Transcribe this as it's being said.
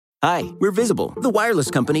Hi, we're Visible, the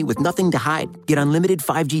wireless company with nothing to hide. Get unlimited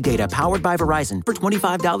 5G data powered by Verizon for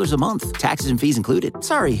 $25 a month. Taxes and fees included.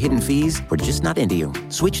 Sorry, hidden fees. We're just not into you.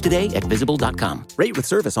 Switch today at Visible.com. Rate with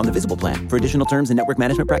service on the Visible plan. For additional terms and network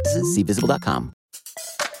management practices, see Visible.com.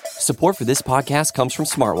 Support for this podcast comes from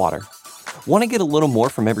Smartwater. Want to get a little more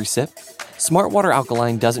from every sip? Smartwater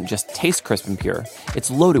Alkaline doesn't just taste crisp and pure.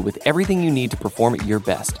 It's loaded with everything you need to perform at your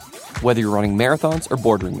best, whether you're running marathons or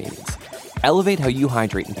boardroom meetings. Elevate how you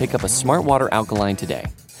hydrate and pick up a Smartwater Alkaline today.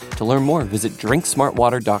 To learn more, visit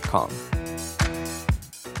drinksmartwater.com.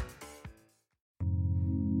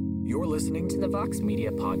 You're listening to the Vox Media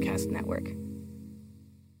Podcast Network.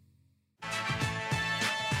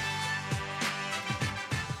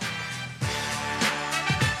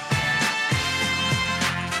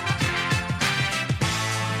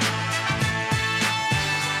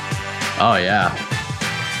 Oh, yeah.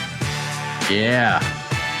 Yeah.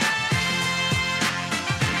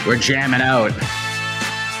 We're jamming out.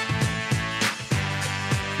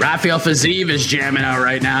 Rafael Fiziev is jamming out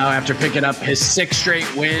right now after picking up his sixth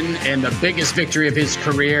straight win and the biggest victory of his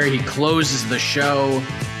career. He closes the show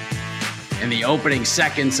in the opening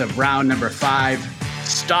seconds of round number 5.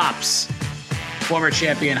 Stops former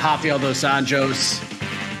champion Rafael dos Anjos.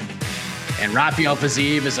 And Rafael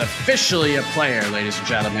Fiziev is officially a player, ladies and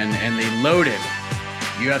gentlemen, in the loaded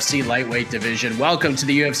UFC lightweight division. Welcome to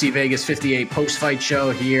the UFC Vegas 58 post-fight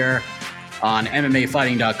show here on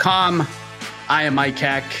MMAfighting.com. I am Mike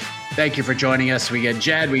Heck. Thank you for joining us. We got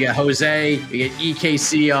Jed, we got Jose, we get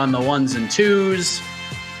EKC on the ones and twos.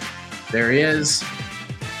 There he is.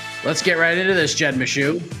 Let's get right into this, Jed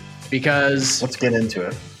Meshew, because... Let's get into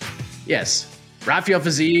it. Yes. Rafael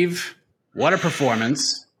Fiziev, what a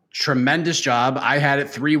performance. Tremendous job. I had it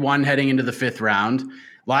 3-1 heading into the 5th round.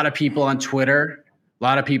 A lot of people on Twitter, a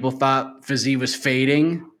lot of people thought Fiziev was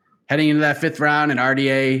fading heading into that 5th round, and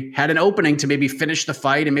RDA had an opening to maybe finish the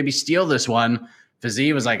fight and maybe steal this one.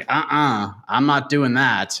 Fiziev was like, I'm not doing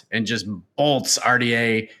that, and just bolts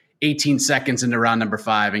RDA 18 seconds into round number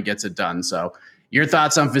 5 and gets it done. So your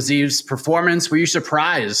thoughts on Fiziev's performance? Were you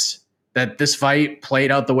surprised that this fight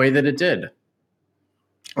played out the way that it did?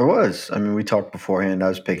 I was. I mean, we talked beforehand. I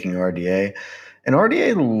was picking RDA. And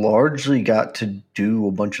RDA largely got to do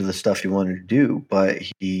a bunch of the stuff he wanted to do, but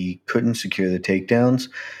he couldn't secure the takedowns.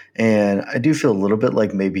 And I do feel a little bit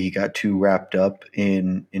like maybe he got too wrapped up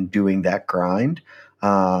in doing that grind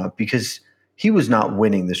because he was not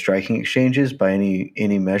winning the striking exchanges by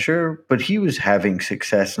any measure, but he was having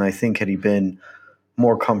success. And I think had he been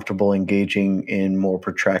more comfortable engaging in more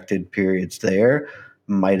protracted periods there,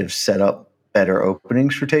 might have set up better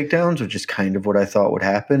openings for takedowns, which is kind of what I thought would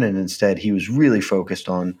happen. And instead he was really focused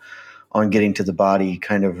on getting to the body,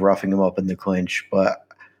 kind of roughing him up in the clinch. But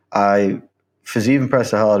Fiziev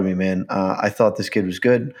impressed the hell out of me, man. I thought this kid was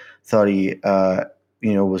good. Thought he,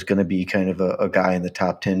 was going to be kind of a guy in the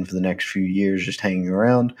top 10 for the next few years, just hanging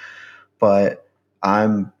around. But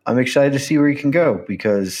I'm excited to see where he can go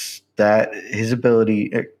because that his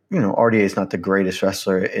ability, RDA is not the greatest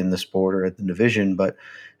wrestler in the sport or in the division, but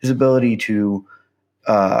his ability to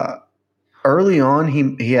early on,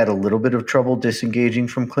 he had a little bit of trouble disengaging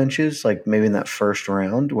from clinches, like maybe in that first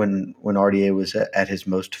round when RDA was at his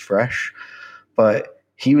most fresh, but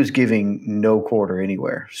he was giving no quarter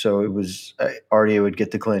anywhere. So it was RDA would get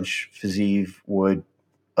the clinch, Fiziev would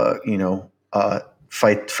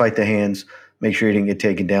fight the hands, make sure he didn't get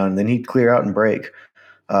taken down, and then he'd clear out and break.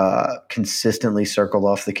 Consistently circled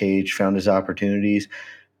off the cage, found his opportunities.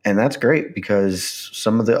 And that's great because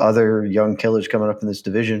some of the other young killers coming up in this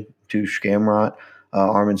division, Tush Gamrot,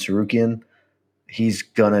 Arman Sarukian, he's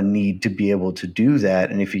going to need to be able to do that.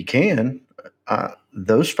 And if he can,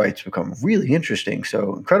 those fights become really interesting.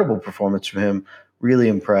 So incredible performance from him. Really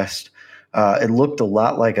impressed. It looked a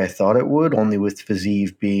lot like I thought it would, only with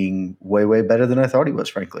Fiziev being way, way better than I thought he was,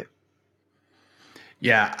 frankly.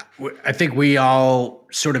 Yeah, I think we all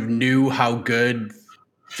sort of knew how good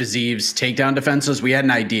Fiziev's takedown defense was. We had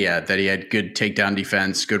an idea that he had good takedown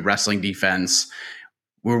defense, good wrestling defense.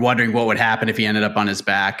 We were wondering what would happen if he ended up on his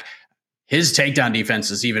back. His takedown defense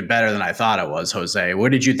is even better than I thought it was, Jose.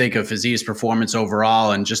 What did you think of Fiziev's performance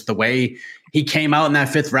overall and just the way he came out in that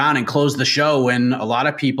 5th round and closed the show when a lot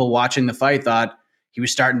of people watching the fight thought he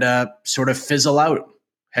was starting to sort of fizzle out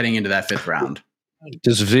heading into that 5th round?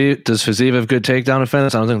 Does Fiziev have good takedown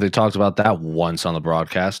defense? I don't think they talked about that once on the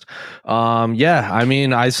broadcast. Yeah, I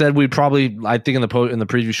mean, I said we'd probably. I think in the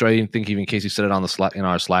preview show, I didn't think even Casey said it on the Slack in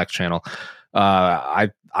our Slack channel.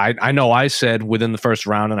 I know I said within the first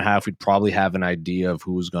round and a half we'd probably have an idea of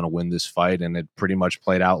who was going to win this fight, and it pretty much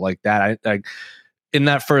played out like that. in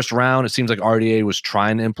that first round, it seems like RDA was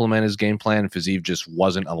trying to implement his game plan. Fiziev just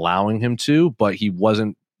wasn't allowing him to, but he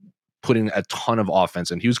wasn't putting a ton of offense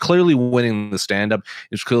in. He was clearly winning the stand-up.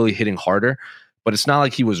 He was clearly hitting harder, but it's not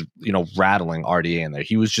like he was, rattling RDA in there.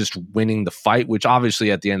 He was just winning the fight, which obviously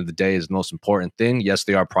at the end of the day is the most important thing. Yes,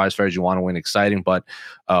 they are prize fighters. You want to win exciting, but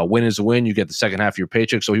win is a win. You get the second half of your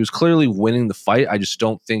paycheck. So he was clearly winning the fight. I just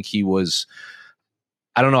don't think he was,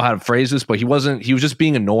 I don't know how to phrase this, but he was just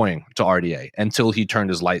being annoying to RDA until he turned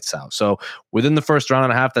his lights out. So within the first round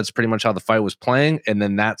and a half, that's pretty much how the fight was playing. And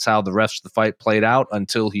then that's how the rest of the fight played out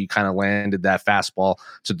until he kind of landed that fastball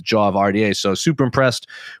to the jaw of RDA. So super impressed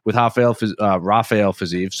with Rafael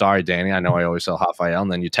Fiziev. Sorry, Danny. I know I always say Rafael,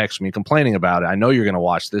 and then you text me complaining about it. I know you're going to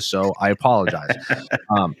watch this, so I apologize.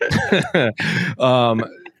 And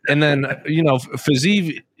then,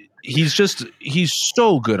 Fiziev, he's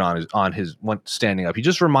so good on his standing up. He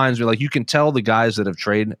just reminds me, like, you can tell the guys that have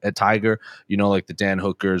trained at Tiger, like the Dan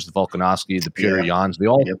Hookers, the Volkanovski, the Petr Yans,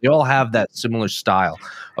 they all have that similar style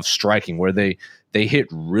of striking where they hit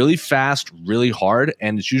really fast, really hard,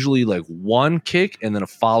 and it's usually like one kick and then a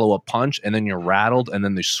follow-up punch, and then you're rattled, and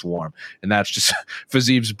then they swarm. And that's just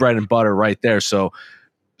Fiziev's bread and butter right there. So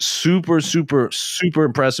super, super, super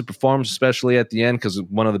impressive performance, especially at the end, because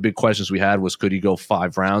one of the big questions we had was, could he go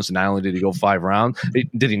 5 rounds? And not only did he go 5 rounds,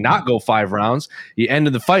 did he not go 5 rounds? He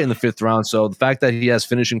ended the fight in the 5th round. So the fact that he has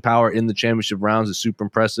finishing power in the championship rounds is super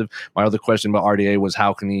impressive. My other question about RDA was,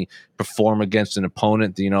 how can he perform against an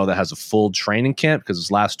opponent that has a full training camp? Because his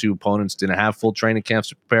last 2 opponents didn't have full training camps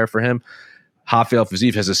to prepare for him. Rafael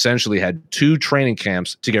Fiziev has essentially had 2 training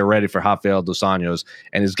camps to get ready for Rafael dos Anjos,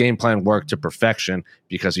 and his game plan worked to perfection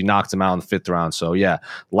because he knocked him out in the 5th round. So yeah,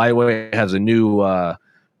 lightweight has a new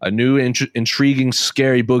intriguing,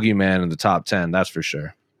 scary boogeyman in the top 10. That's for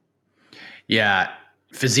sure. Yeah,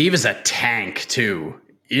 Fiziev is a tank too.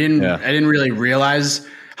 I didn't really realize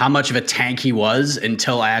how much of a tank he was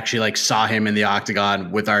until I actually saw him in the octagon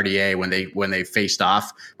with RDA when they faced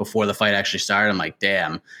off before the fight actually started. I'm like,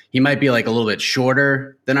 damn, he might be a little bit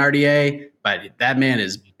shorter than RDA, but that man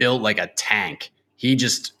is built like a tank. He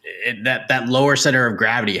just that lower center of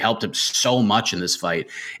gravity helped him so much in this fight.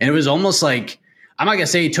 And it was almost like, I'm not gonna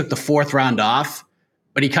say he took the 4th round off,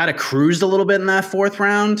 but he kind of cruised a little bit in that 4th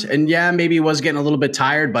round. And yeah, maybe he was getting a little bit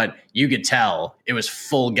tired, but you could tell it was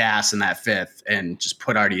full gas in that 5th and just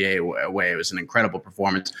put RDA away. It was an incredible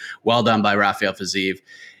performance. Well done by Rafael Fiziev.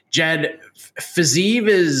 Jed,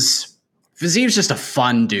 Fiziev's just a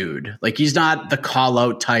fun dude. He's not the call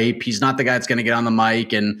out type. He's not the guy that's going to get on the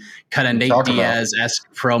mic and cut a Nate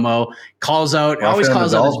Diaz-esque promo. Calls out, always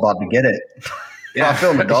calls out. About to get it. Yeah.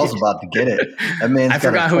 Rafael Nadal's about to get it. That man's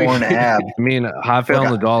got a torn ab. I mean, Rafael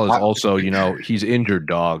Nadal is also, he's injured,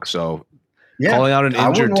 dog. So calling out an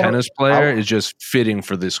injured tennis player is just fitting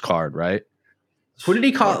for this card, right? Who did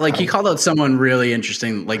he call? He called out someone really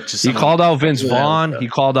interesting. He called out Vince Vaughn. He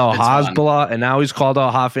called out Hasbulla, and now he's called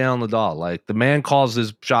out Rafael Nadal. The man calls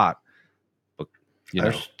his shot. But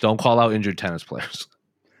don't call out injured tennis players.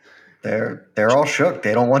 They're all shook.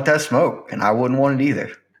 They don't want that smoke, and I wouldn't want it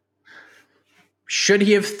either. Should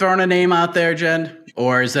he have thrown a name out there, Jen?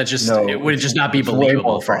 Or is that just would it just not be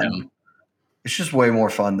believable for him? It's just way more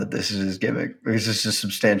fun that this is his gimmick, because it's a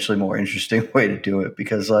substantially more interesting way to do it.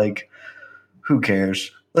 Because who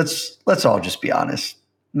cares? Let's all just be honest.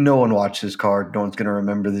 No one watched this card. No one's going to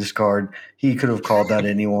remember this card. He could have called out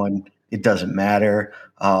anyone. It doesn't matter.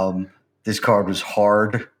 This card was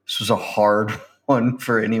hard. This was a hard one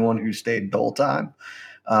for anyone who stayed the whole time.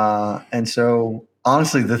 And so,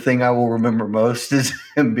 honestly, the thing I will remember most is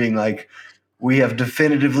him being like, we have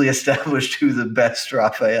definitively established who the best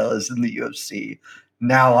Rafael is in the UFC.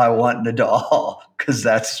 Now I want Nadal, because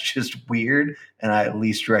that's just weird, and I at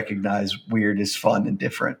least recognize weird is fun and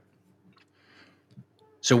different.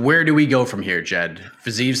 So where do we go from here, Jed?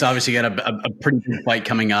 Fiziev's obviously got a pretty big fight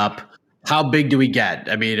coming up. How big do we get?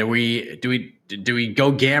 I mean, do we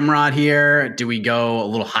go Gamrot here? Do we go a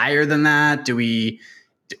little higher than that? Do we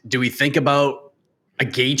think about a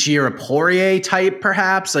Gaethje or a Poirier type,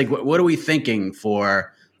 perhaps? What are we thinking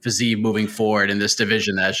for Fiziev moving forward in this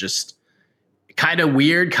division that's just kind of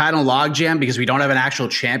weird, kind of logjam, because we don't have an actual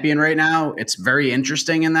champion right now? It's very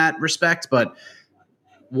interesting in that respect, but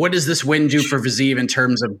what does this win do for Fiziev in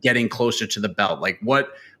terms of getting closer to the belt?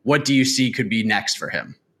 What do you see could be next for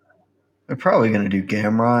him? They're probably going to do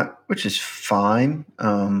Gamrot, which is fine.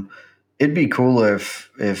 It'd be cool if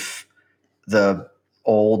the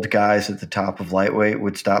old guys at the top of lightweight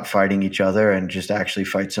would stop fighting each other and just actually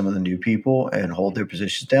fight some of the new people and hold their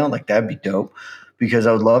positions down. That'd be dope, because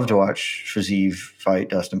I would love to watch Fiziev fight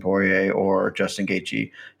Dustin Poirier or Justin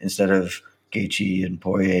Gaethje instead of Gaethje and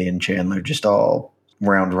Poirier and Chandler just all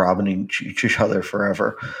round robining each other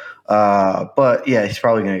forever. But yeah, he's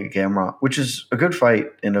probably going to get Gamrot, which is a good fight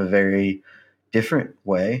in a very different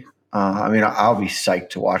way. I mean, I'll be psyched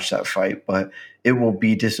to watch that fight, but it will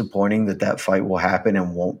be disappointing that fight will happen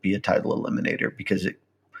and won't be a title eliminator, because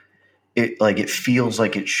it feels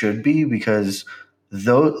like it should be, because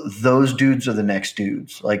those dudes are the next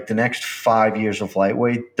dudes. Like the next 5 years of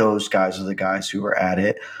lightweight, those guys are the guys who are at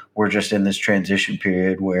it. We're just in this transition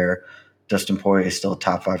period where Dustin Poirier is still a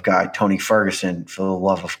top 5 guy. Tony Ferguson, for the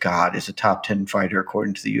love of God, is a top 10 fighter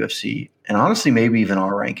according to the UFC. And honestly, maybe even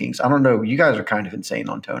our rankings. I don't know. You guys are kind of insane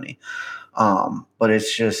on Tony. But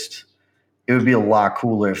it's just, it would be a lot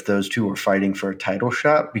cooler if those two were fighting for a title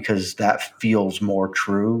shot, because that feels more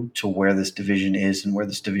true to where this division is and where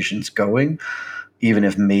this division's going. Even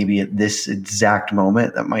if maybe at this exact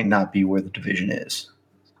moment, that might not be where the division is.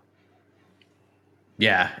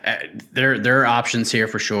 Yeah, there are options here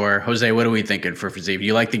for sure. Jose, what are we thinking for Fiziev? Do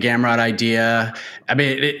you like the Gamrot idea? I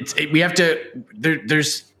mean, we have to.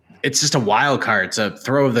 It's just a wild card. It's a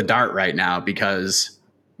throw of the dart right now, because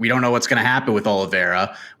we don't know what's going to happen with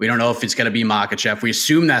Oliveira. We don't know if it's going to be Makhachev. We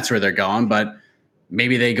assume that's where they're going, but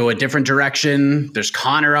maybe they go a different direction. There's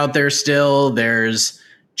Connor out there still. There's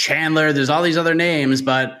Chandler. There's all these other names,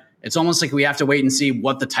 but it's almost like we have to wait and see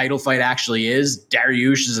what the title fight actually is.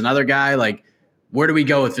 Dariush is another guy. Like, where do we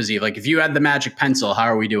go with Fiziev? Like, if you had the magic pencil, how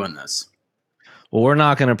are we doing this? Well, we're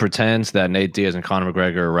not going to pretend that Nate Diaz and Conor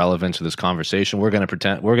McGregor are relevant to this conversation. We're going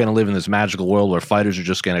to live in this magical world where fighters are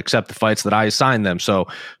just going to accept the fights that I assign them. So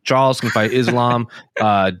Charles can fight Islam.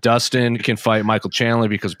 Dustin can fight Michael Chandler,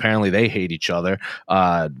 because apparently they hate each other.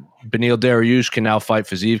 Beneil Dariush can now fight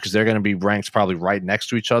Fiziev, because they're going to be ranked probably right next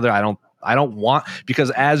to each other. I don't want,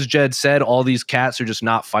 because as Jed said, all these cats are just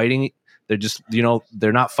not fighting. They're just,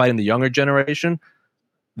 they're not fighting the younger generation,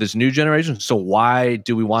 this new generation. So why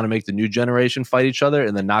do we want to make the new generation fight each other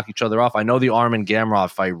and then knock each other off? I know the Arman Gamrot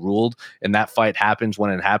fight ruled, and that fight happens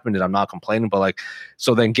when it happened, and I'm not complaining, but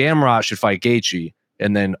so then Gamrot should fight Gaethje,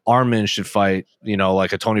 and then Arman should fight,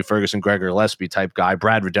 like a Tony Ferguson, Gregor Gillespie type guy.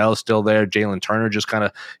 Brad Riddell is still there. Jalen Turner just kind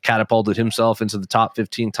of catapulted himself into the top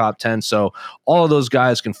 15, top 10. So all of those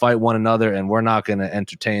guys can fight one another, and we're not going to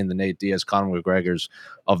entertain the Nate Diaz, Conor McGregors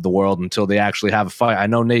of the world until they actually have a fight. I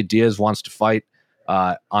know Nate Diaz wants to fight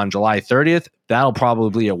on July 30th. That'll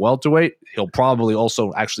probably be a welterweight. He'll probably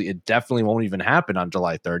also, actually, it definitely won't even happen on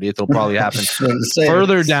July 30th. It'll probably happen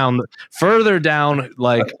further down,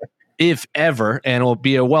 like, if ever, and it'll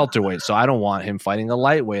be a welterweight. So I don't want him fighting a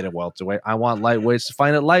lightweight at welterweight. I want lightweights to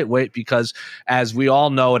fight at lightweight, because as we all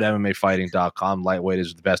know at MMAfighting.com, lightweight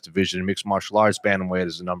is the best division in mixed martial arts. Bantamweight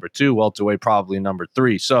is the number 2. Welterweight probably number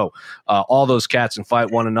 3. So all those cats can fight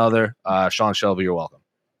one another. Sean Shelby, you're welcome.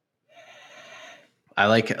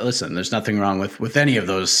 Listen, there's nothing wrong with any of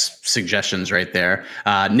those suggestions right there.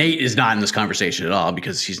 Nate is not in this conversation at all,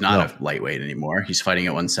 because he's not a lightweight anymore. He's fighting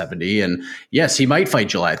at 170. And yes, he might fight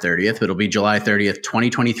July 30th, but it'll be July 30th,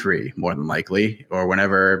 2023, more than likely, or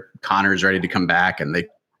whenever Connor's ready to come back. And that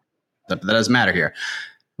doesn't matter here.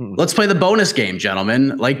 Let's play the bonus game,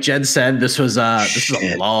 gentlemen. Like Jed said, this was a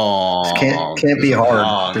long. This can't be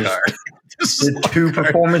hard. There's 2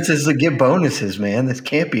 performances that get bonuses, man. This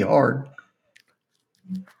can't be hard.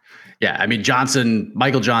 Yeah, I mean,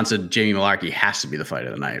 Michael Johnson, Jamie Malarkey has to be the fight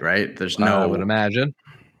of the night, right? There's no. I would imagine.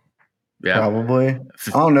 Yeah, probably. I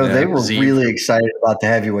don't know. They were really excited about the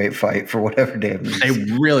heavyweight fight for whatever damn reason.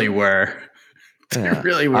 They really were.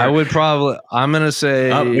 Really were. I would probably. I'm gonna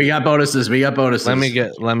say. Oh, we got bonuses. Let me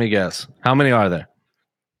guess. How many are there?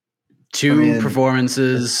 2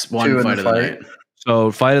 performances, 1 fight of the night. So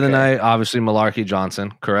fight of the night, obviously Malarkey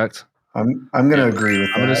Johnson, correct? I'm gonna agree with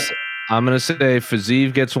that. I'm going to say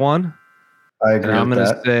Fiziev gets 1. I agree. And I'm going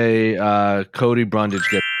to say Cody Brundage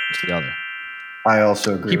gets the other. I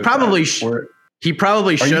also agree. He probably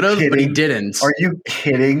should have, but he didn't. Are you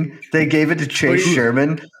kidding? They gave it to Chase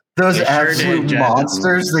Sherman. Those absolute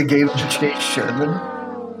monsters. They gave it to Chase Sherman.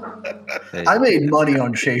 I made money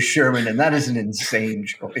on Chase Sherman, and that is an insane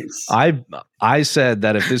choice. I said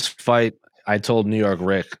that if this fight, I told New York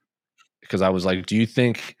Rick, because I was like, do you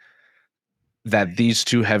think that these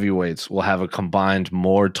 2 heavyweights will have a combined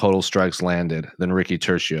more total strikes landed than Ricky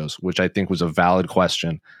Tercios, which I think was a valid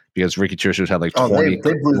question, because Ricky Tercios had like 20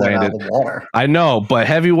 they blew that out of the water. I know, but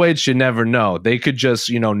heavyweights, you never know. They could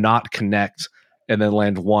just, not connect and then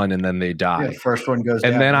land 1 and then they die. Yeah, first one goes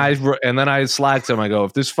and down. Then I slacked him. I go,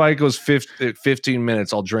 if this fight goes 15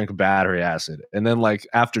 minutes, I'll drink battery acid. And then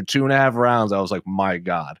after 2.5 rounds, I was like, my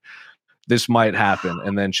God, this might happen.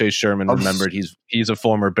 And then Chase Sherman remembered he's a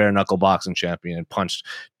former bare knuckle boxing champion and punched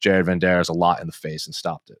Jared Vanderas a lot in the face and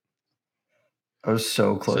stopped it. I was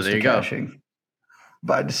so close to cashing.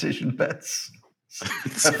 by decision bets.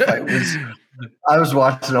 I was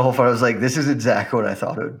watching the whole fight. I was like, this is exactly what I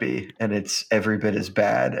thought it would be. And it's every bit as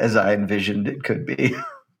bad as I envisioned it could be.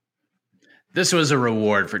 This was a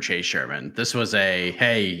reward for Chase Sherman. This was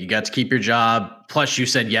hey, you got to keep your job. Plus, you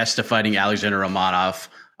said yes to fighting Alexander Romanov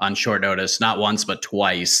on short notice, not once, but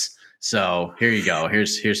twice. So here you go.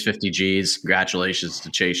 Here's 50 G's. Congratulations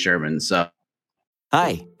to Chase Sherman. So.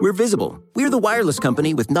 Hi, we're Visible. We're the wireless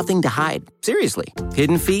company with nothing to hide. Seriously.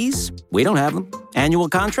 Hidden fees? We don't have them. Annual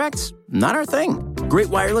contracts? Not our thing. Great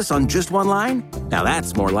wireless on just one line? Now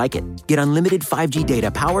that's more like it. Get unlimited 5G data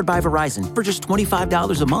powered by Verizon for just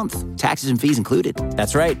 $25 a month. Taxes and fees included.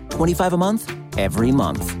 That's right, $25 a month, every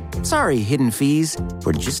month. Sorry, hidden fees.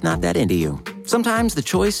 We're just not that into you. Sometimes the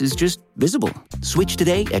choice is just Visible. Switch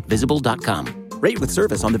today at Visible.com. Rate with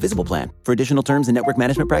service on the Visible plan. For additional terms and network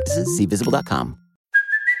management practices, see Visible.com.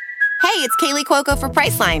 Hey, it's Kaylee Cuoco for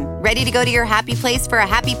Priceline. Ready to go to your happy place for a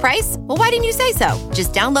happy price? Well, why didn't you say so?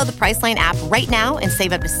 Just download the Priceline app right now and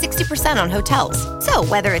save up to 60% on hotels. So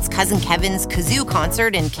whether it's Cousin Kevin's Kazoo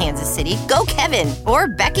Concert in Kansas City, go Kevin, or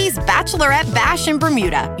Becky's Bachelorette Bash in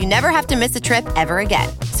Bermuda, you never have to miss a trip ever again.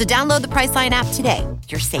 So download the Priceline app today.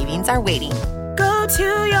 Your savings are waiting. Go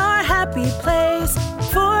to your happy place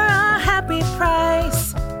for a happy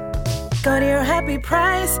price. Go to your happy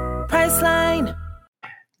price, Priceline.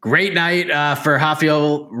 Great night for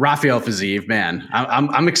Rafael Fiziev, man.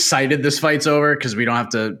 I'm excited this fight's over because we don't have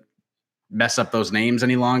to mess up those names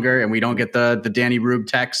any longer, and we don't get the Danny Rube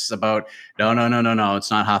texts about no, it's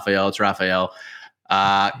not Rafael, it's Rafael.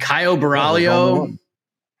 Caio Borralho.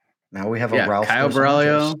 Now we have a Ralph. Caio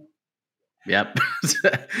Borralho. Yep.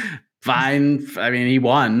 Fine. I mean, he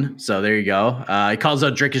won, so there you go. He calls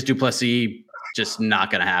out Dricus du Plessis. Just not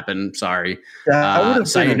going to happen. Sorry. That would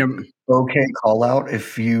have been okay call out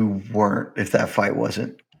if that fight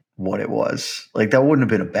wasn't what it was. Like, that wouldn't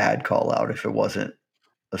have been a bad call out if it wasn't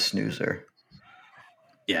a snoozer.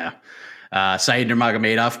 Yeah. Said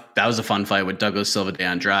Nurmagomedov, that was a fun fight with Douglas Silva de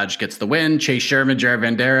Andrade, gets the win. Chase Sherman, Jared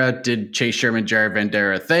Vanderaa did Chase Sherman, Jared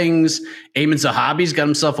Vanderaa things. Ayman Zahabi's got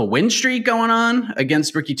himself a win streak going on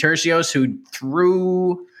against Ricky Tercios, who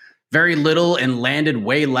threw very little and landed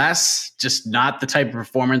way less. Just not the type of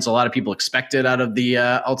performance a lot of people expected out of the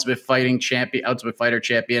Ultimate Fighter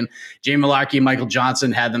champion. Jamie Mullarkey and Michael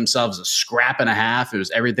Johnson had themselves a scrap and a half. It was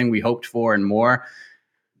everything we hoped for and more.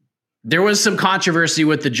 There was some controversy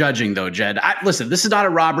with the judging, though, Jed. Listen, this is not a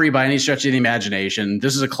robbery by any stretch of the imagination.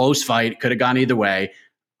 This is a close fight. Could have gone either way.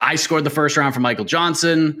 I scored the first round for Michael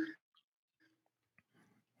Johnson.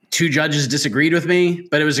 Two judges disagreed with me,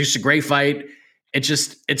 but it was just a great fight.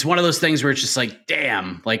 It's one of those things where it's just like,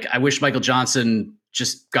 damn, like I wish Michael Johnson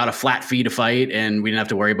just got a flat fee to fight and we didn't have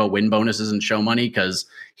to worry about win bonuses and show money because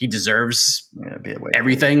he deserves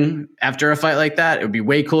everything after a fight like that. It would be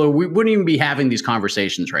way cooler. We wouldn't even be having these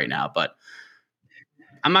conversations right now, but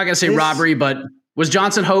I'm not going to say robbery, but was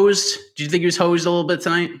Johnson hosed? Do you think he was hosed a little bit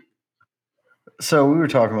tonight? So we were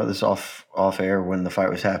talking about this off air when the fight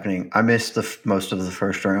was happening. I missed most of the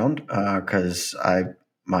first round because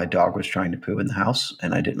my dog was trying to poo in the house,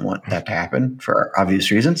 and I didn't want that to happen for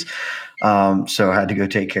obvious reasons. So I had to go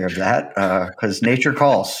take care of that because nature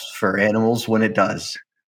calls for animals when it does.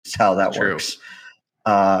 It's how that works.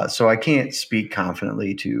 So I can't speak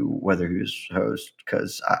confidently to whether he was hosed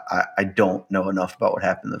because I don't know enough about what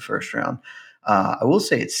happened in the first round. I will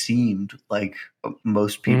say it seemed like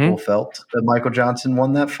most people felt that Michael Johnson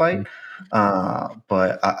won that fight.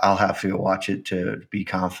 But I'll have to watch it to be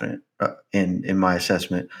confident in my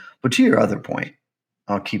assessment. But to your other point,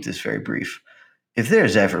 I'll keep this very brief. If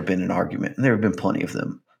there's ever been an argument, and there have been plenty of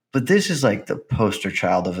them, but this is like the poster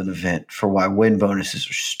child of an event for why win bonuses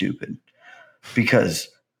are stupid. Because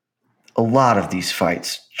a lot of these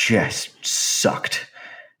fights just sucked.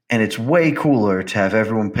 And it's way cooler to have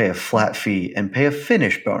everyone pay a flat fee and pay a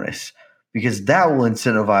finish bonus because that will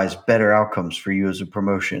incentivize better outcomes for you as a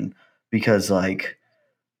promotion. Because, like,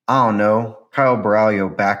 I don't know, Caio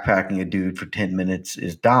Borralho backpacking a dude for 10 minutes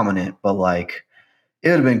is dominant, but, like, it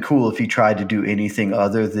would have been cool if he tried to do anything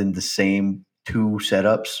other than the same two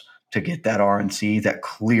setups to get that RNC that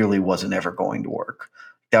clearly wasn't ever going to work.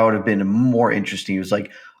 That would have been more interesting. He was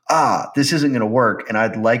like, this isn't going to work, and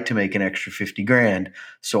I'd like to make an extra $50,000,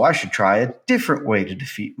 so I should try a different way to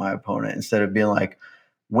defeat my opponent instead of being like,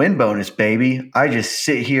 win bonus, baby. I just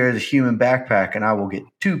sit here as a human backpack and I will get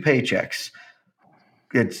 2 paychecks.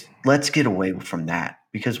 Let's get away from that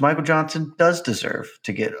because Michael Johnson does deserve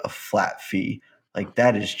to get a flat fee. Like,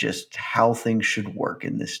 that is just how things should work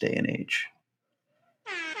in this day and age.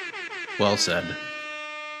 Well said.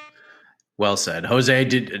 Well said. Jose,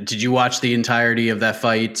 did you watch the entirety of that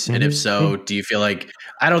fight? Mm-hmm. And if so, do you feel like,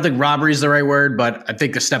 I don't think robbery is the right word, but I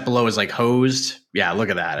think the step below is like hosed. Yeah, look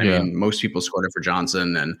at that. I mean, most people scored it for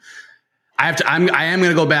Johnson, and I am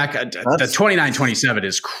going to go back. The 29-27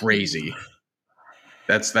 is crazy.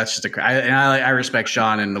 That's just I respect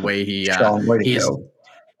Sean and the way he's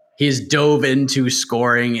dove into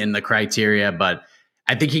scoring in the criteria, but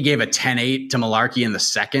I think he gave a 10-8 to Malarkey in the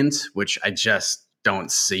second, which I just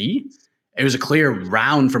don't see. It was a clear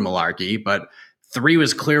round for Malarkey, but 3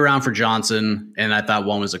 was a clear round for Johnson, and I thought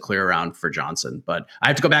 1 was a clear round for Johnson. But I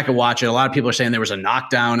have to go back and watch it. A lot of people are saying there was a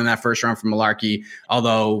knockdown in that first round from Malarkey,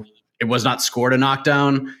 although it was not scored a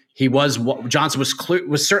knockdown. Johnson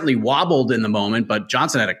was certainly wobbled in the moment, but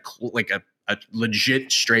Johnson had a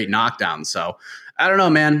legit straight knockdown. So I don't know,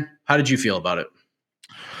 man. How did you feel about it?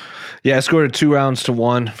 Yeah, I scored it 2 rounds to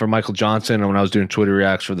 1 for Michael Johnson. And when I was doing Twitter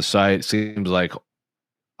reacts for the site, it seems like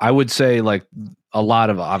I would say like a lot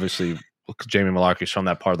of, obviously, Jamie Malarkey's from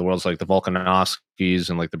that part of the world. It's like the Volkanovskis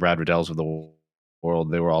and like the Brad Riddells of the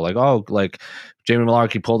world. They were all like, oh, like Jamie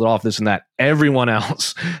Malarkey pulled it off, this and that. Everyone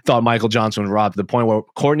else thought Michael Johnson was robbed, to the point where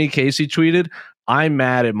Courtney Casey tweeted, I'm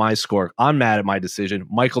mad at my score. I'm mad at my decision.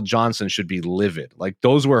 Michael Johnson should be livid. Like,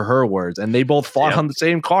 those were her words. And they both fought on the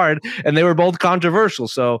same card, and they were both controversial.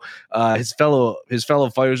 So his fellow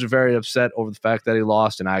fighters are very upset over the fact that he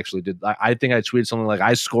lost. And I actually did. I think I tweeted something like,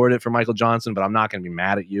 I scored it for Michael Johnson, but I'm not going to be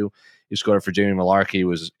mad at you. You scored it for Jamie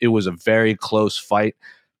Malarkey. It was a very close fight.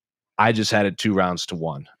 I just had it 2 rounds to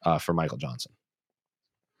 1 for Michael Johnson.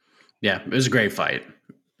 Yeah, it was a great fight.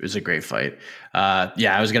 It was a great fight.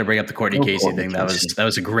 I was going to bring up the Courtney Casey thing. That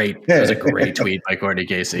was a great tweet by Courtney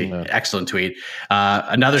Casey. Yeah. Excellent tweet.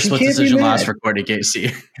 Another split decision loss for Courtney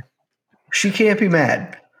Casey. She can't be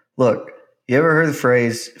mad. Look, you ever heard the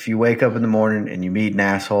phrase, if you wake up in the morning and you meet an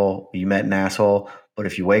asshole, you met an asshole, but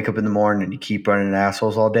if you wake up in the morning and you keep running into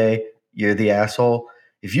assholes all day, you're the asshole?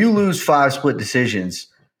 If you lose 5 split decisions,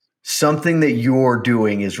 something that you're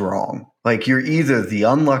doing is wrong. Like, you're either the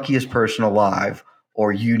unluckiest person alive,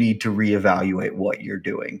 or you need to reevaluate what you're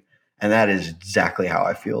doing. And that is exactly how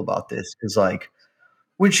I feel about this. Because, like,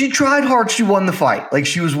 when she tried hard, she won the fight. Like,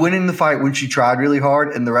 she was winning the fight when she tried really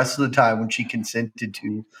hard. And the rest of the time, when she consented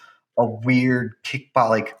to a weird kickbox,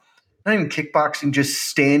 like, not even kickboxing, just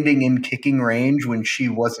standing in kicking range when she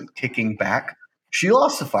wasn't kicking back, she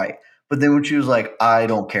lost the fight. But then when she was like, I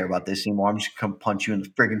don't care about this anymore, I'm just going to punch you in the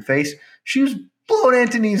friggin' face, she was blowing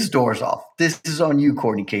Anthony's doors off. This is on you,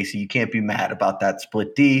 Courtney Casey. You can't be mad about that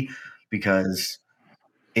split D, because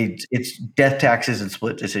it's death taxes and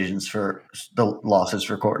split decisions for the losses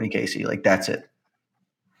for Courtney Casey. Like, that's it.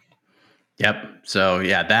 Yep. So,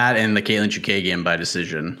 yeah, that and the Caitlin Chukagian by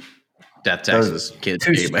decision. Death taxes. Two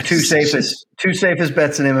safest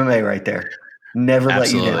bets in MMA right there. Never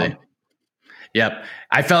Absolutely. Let you down. Yep.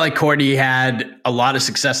 I felt like Courtney had a lot of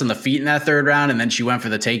success on the feet in that third round, and then she went for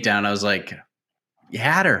the takedown. I was like, you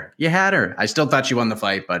had her. I still thought she won the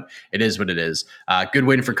fight, but it is what it is. Good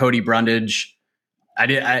win for Cody Brundage.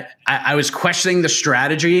 I was questioning the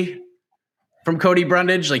strategy from Cody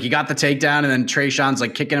Brundage. Like, he got the takedown, and then Tresean's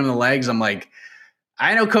like kicking him in the legs. I'm like,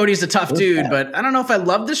 I know Cody's a tough dude, but I don't know if I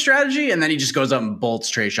love this strategy. And then he just goes up and bolts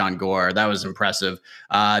Tresean Gore. That was impressive.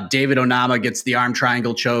 David Onama gets the arm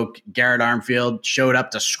triangle choke. Garrett Armfield showed up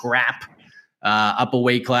to scrap up a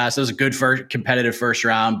weight class. It was a good competitive first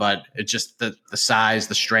round, but it's just the size,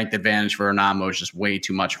 the strength advantage for Onama was just way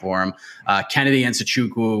too much for him. Kennedy and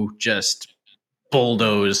Nzechukwu just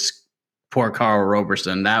bulldozed poor Carl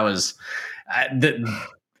Roberson. That was I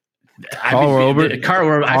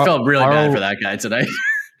felt really bad for that guy today.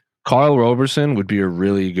 Carl Roberson would be a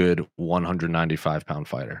really good 195-pound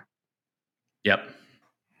fighter. Yep.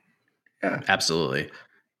 Yeah. Absolutely.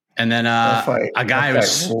 And then a guy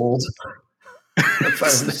was old.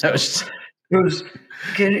 He was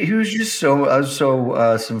just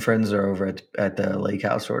so some friends are over at the lake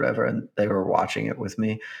house or whatever, and they were watching it with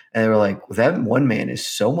me, and they were like, well, that one man is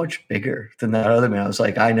so much bigger than that other man. I was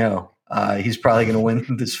like, I know. He's probably going to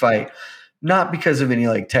win this fight, not because of any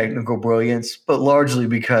like technical brilliance, but largely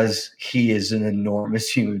because he is an enormous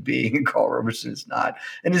human being and Carl Roberson is not.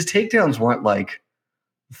 And his takedowns weren't like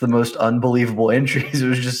the most unbelievable entries. It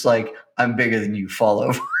was just like, I'm bigger than you, fall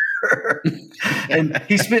over. And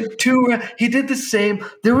he he did the same.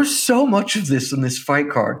 There was so much of this in this fight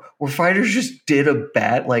card where fighters just did a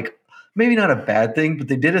bad, like, maybe not a bad thing, but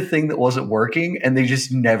they did a thing that wasn't working, and they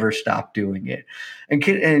just never stopped doing it. And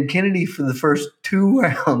Kennedy, for the first 2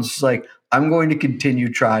 rounds, was like, I'm going to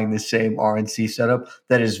continue trying the same RNC setup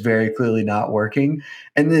that is very clearly not working.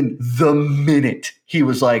 And then the minute he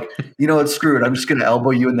was like, you know what, screw it, I'm just going to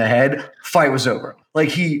elbow you in the head, fight was over.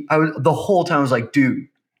 Like the whole time I was like, dude,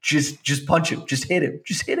 just punch him, just hit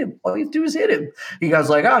him. All you do is hit him. He goes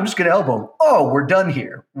like, oh, I'm just going to elbow him. Oh, we're done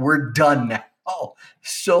here. We're done now. Oh,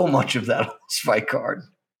 so much of that on this fight card.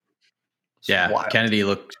 It's wild.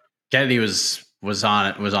 Kennedy was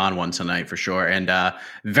on one tonight for sure, and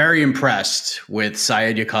very impressed with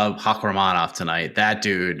Said Yakub Hakhramonov tonight. That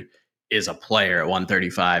dude is a player at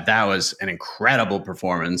 135. That was an incredible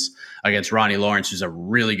performance against Ronnie Lawrence, who's a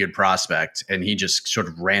really good prospect, and he just sort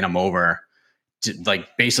of ran him over.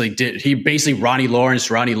 Basically Ronnie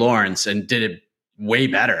Lawrence, and did it way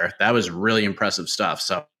better. That was really impressive stuff.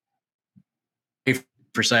 So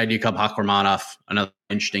for Said Yakub Hakhramonov, another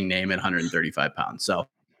interesting name at 135 pounds. So.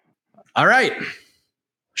 All right.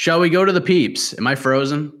 Shall we go to the peeps? Am I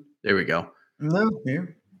frozen? There we go. No,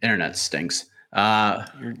 here. Internet stinks.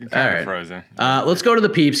 You're kind of frozen. Let's go to the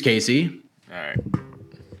peeps, Casey. All right.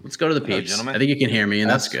 Let's go to the peeps. Gentlemen. I think you can hear me, and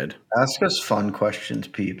that's good. Ask us fun questions,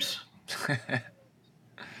 peeps.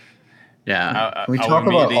 Yeah. We talk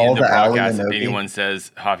about all the broadcast. Ali If anyone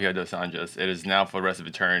says Javier Dos Anjos, it is now for the rest of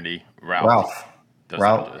eternity. Ralph Dos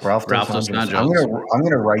Anjos. I'm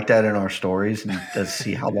gonna write that in our stories and let's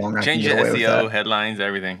see how long I change can the get away with SEO that. headlines,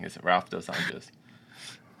 everything. It's Ralph Dos Anjos.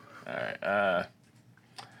 All right.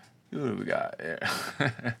 Who do we got here?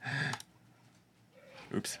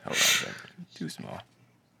 Oops. Hold on a second. Too small.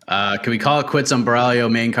 Can we call it quits on Baralio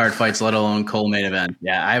main card fights, let alone co-main event?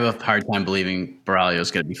 Yeah, I have a hard time believing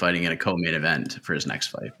Baralio's going to be fighting in a co-main event for his next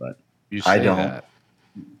fight, but I don't.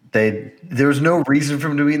 There was no reason for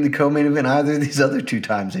him to be in the co-main event either these other two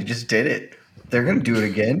times. They just did it. They're going to do it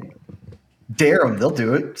again. Dare them. They'll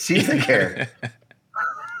do it. See if they care.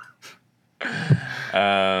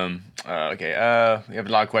 Okay. We have a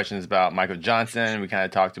lot of questions about Michael Johnson. We kind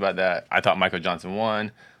of talked about that. I thought Michael Johnson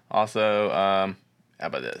won. Also, how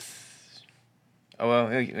about this? Oh,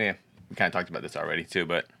 well, yeah. We kind of talked about this already, too,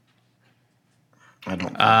 but. I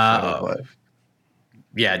don't know. But.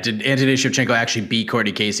 Yeah, did Antonina Shevchenko actually beat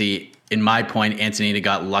Courtney Casey? In my point, Antonina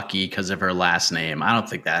got lucky because of her last name. I don't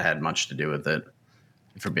think that had much to do with it,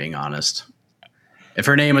 if we're being honest. If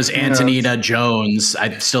her name was Antonina Jones,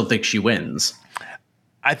 I still think she wins.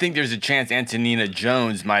 I think there's a chance Antonina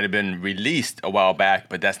Jones might have been released a while back,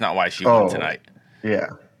 but that's not why she won tonight. Yeah.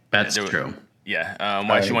 That's true. Yeah.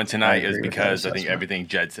 Why she won tonight is because I think everything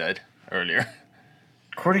Jed said earlier.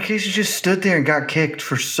 Courtney Casey just stood there and got kicked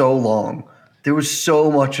for so long. There was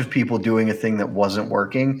so much of people doing a thing that wasn't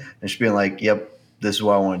working and just being like, yep, this is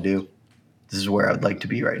what I want to do. This is where I'd like to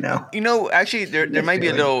be right now. You know, actually, there might be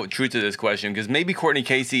a little truth to this question because maybe Courtney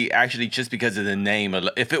Casey actually just because of the name,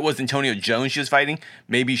 if it was Antonio Jones she was fighting,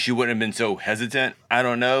 maybe she wouldn't have been so hesitant. I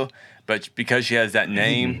don't know. But because she has that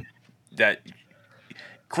name, that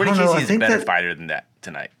Courtney Casey is a better fighter than that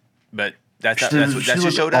tonight. But that's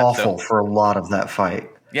just showed up. Awful for a lot of that fight.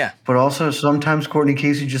 Yeah. But also sometimes Courtney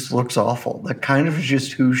Casey just looks awful. That kind of is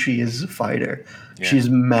just who she is as a fighter. Yeah. She's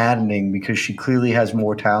maddening because she clearly has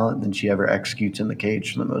more talent than she ever executes in the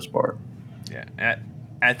cage for the most part. Yeah. And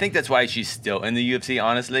I think that's why she's still in the UFC,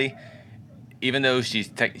 honestly. Even though she's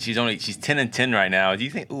 10-10 right now. Do you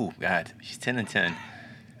think, oh God, she's 10-10.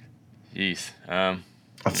 Jeez.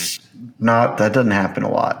 That doesn't happen a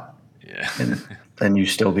lot. Yeah. And then you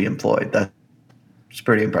still be employed. That's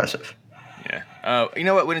pretty impressive. Yeah. You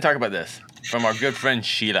know what? We didn't talk about this. From our good friend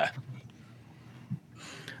Sheila.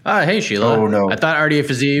 Hey, Sheila. Oh, no. I thought RDA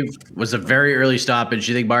Fiziev was a very early stoppage.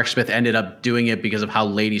 Do you think Mark Smith ended up doing it because of how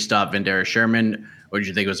late he stopped Vandera Sherman, or did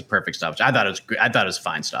you think it was a perfect stoppage? I thought it was a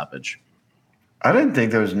fine stoppage. I didn't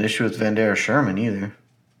think there was an issue with Vandera Sherman either.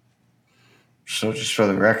 So just for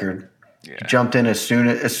the record, he jumped in as soon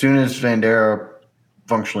as Vandera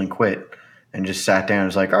functionally quit and just sat down and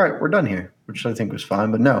was like, all right, we're done here, which I think was fine.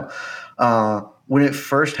 But no, when it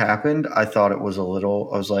first happened, I thought it was I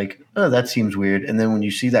was like, oh, that seems weird. And then when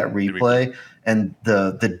you see that replay and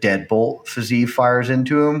the deadbolt Fiziev fires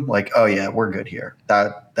into him, like, oh yeah, we're good here.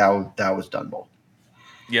 That was done bolt.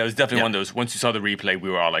 Yeah, it was definitely one of those. Once you saw the replay, we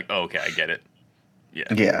were all like, oh, okay, I get it.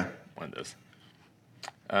 Yeah. One of those.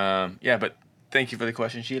 But thank you for the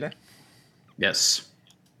question, Sheila. Yes.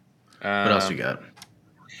 What else we got?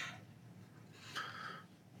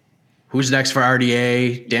 Who's next for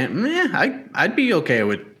RDA? Dan? I'd be okay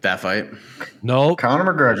with that fight. Nope.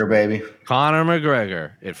 Conor McGregor, baby. Conor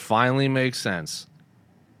McGregor. It finally makes sense.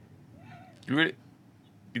 You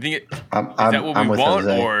think it? Is that what we want,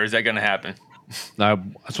 or is that going to happen?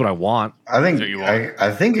 That's what I want. I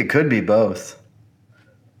think it could be both.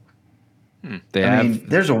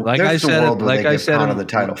 There's a world where they give Conor the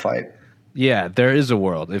title fight. Yeah, there is a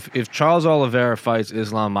world. If Charles Oliveira fights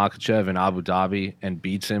Islam Makhachev in Abu Dhabi and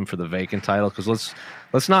beats him for the vacant title, because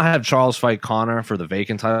let's not have Charles fight Conor for the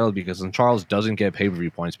vacant title, because then Charles doesn't get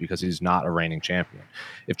pay-per-view points because he's not a reigning champion.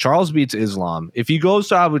 If Charles beats Islam, if he goes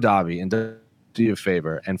to Abu Dhabi and does you a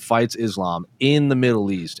favor and fights Islam in the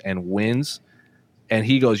Middle East and wins, and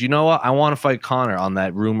he goes, you know what, I want to fight Conor on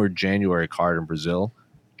that rumored January card in Brazil,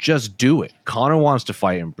 just do it. Conor wants to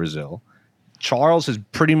fight in Brazil. Charles has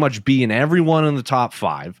pretty much beaten everyone in the top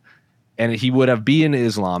 5, and he would have beaten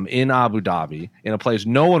Islam in Abu Dhabi in a place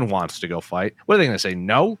no one wants to go fight. What are they going to say?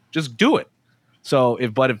 No, just do it. So,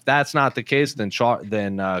 if that's not the case, then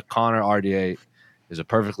Conor RDA is a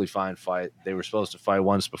perfectly fine fight. They were supposed to fight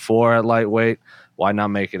once before at lightweight. Why not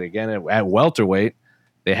make it again at welterweight?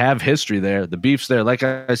 They have history there. The beef's there. Like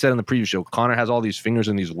I said in the previous show, Conor has all these fingers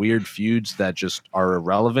in these weird feuds that just are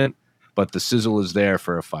irrelevant, but the sizzle is there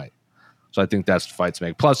for a fight. So I think that's the fight to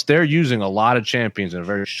make. Plus, they're using a lot of champions in a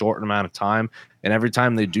very short amount of time, and every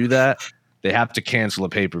time they do that, they have to cancel a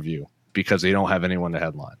pay-per-view because they don't have anyone to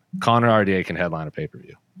headline. Conor RDA can headline a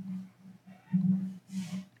pay-per-view.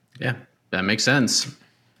 Yeah, that makes sense.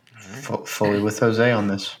 Fully with Jose on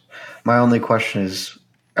this. My only question is,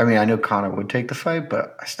 I know Conor would take the fight,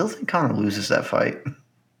 but I still think Conor loses that fight.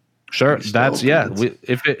 Sure, that's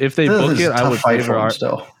if they book it, I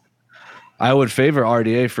would favor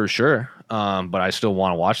RDA for sure. But I still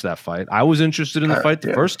want to watch that fight. I was interested in the fight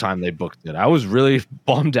the first time they booked it. I was really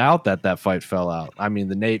bummed out that fight fell out. I mean,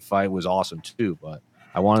 the Nate fight was awesome too, but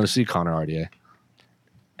I wanted to see Conor RDA.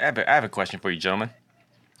 I have a question for you, gentlemen.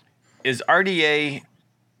 Is RDA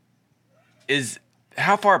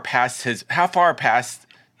how far past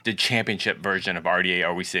the championship version of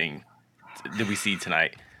RDA did we see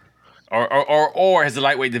tonight? Or has the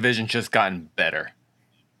lightweight division just gotten better?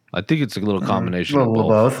 I think it's a little combination of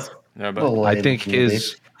both. I think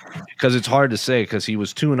because it's hard to say because he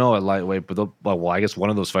was 2-0 at lightweight, but I guess one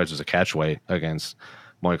of those fights was a catchweight against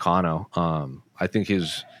Moicano. I think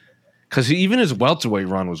even his welterweight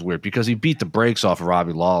run was weird because he beat the brakes off of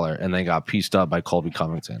Robbie Lawler and then got pieced up by Colby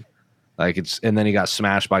Covington. And then he got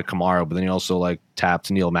smashed by Kamaru, but then he also tapped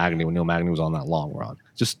Neil Magny when Neil Magny was on that long run.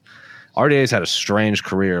 Just RDA's had a strange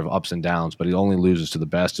career of ups and downs, but he only loses to the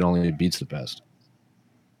best and only beats the best.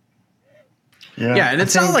 Yeah, and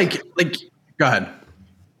it's not like go ahead.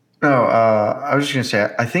 No, I was just going to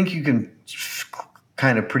say, I think you can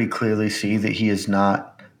kind of pretty clearly see that he is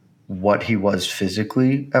not what he was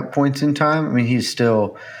physically at points in time. I mean, his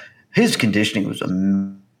conditioning was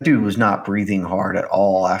dude was not breathing hard at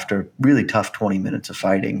all after really tough 20 minutes of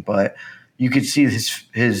fighting, but you could see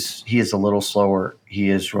he is a little slower. He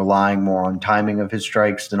is relying more on timing of his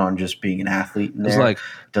strikes than on just being an athlete in there.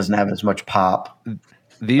 Doesn't have as much pop.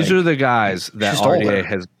 These are the guys that RDA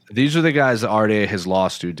has. These are the guys that RDA has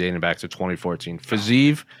lost to dating back to 2014.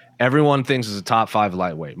 Fiziev, everyone thinks is a top 5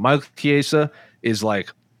 lightweight. Michael Chiesa is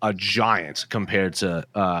like a giant compared to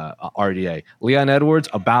RDA. Leon Edwards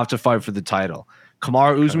about to fight for the title.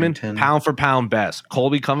 Kamaru Usman, pound for pound best.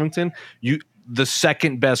 Colby Covington, the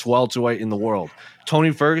second best welterweight in the world.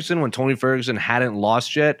 Tony Ferguson, when Tony Ferguson hadn't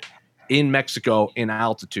lost yet in Mexico in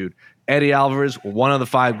altitude. Eddie Alvarez, one of the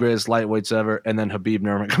 5 greatest lightweights ever, and then Khabib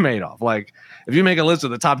Nurmagomedov. If you make a list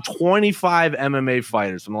of the top 25 MMA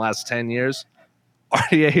fighters from the last 10 years,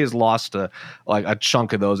 RDA has lost a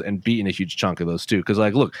chunk of those and beaten a huge chunk of those too. Because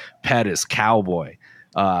look, Pettis, Cowboy,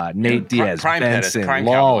 Nate Diaz, Benson, Pettis,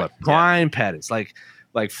 Lawler, Prime Pettis, like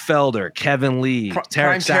Felder, Kevin Lee,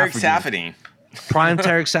 Tarek Saffiedine. Prime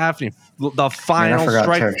Tarek Saffiedine. The final I forgot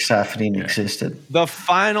Tarek Saffiedine existed. The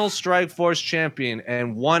final Strikeforce champion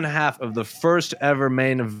and one half of the first ever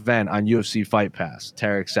main event on UFC Fight Pass,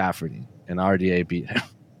 Tarek Saffiedine, and RDA beat him.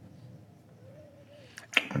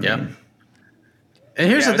 Yeah. And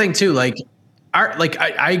here's the thing too, I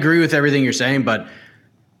agree with everything you're saying, but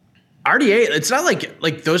RDA, it's not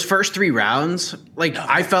like those first 3 rounds.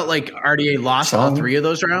 I felt like RDA lost all 3 of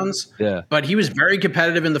those rounds. Yeah. But he was very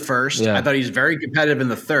competitive in the first. Yeah. I thought he was very competitive in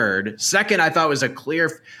the third. Second, I thought was I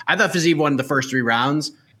thought Fiziev won the first 3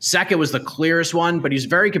 rounds. Second was the clearest one, but he was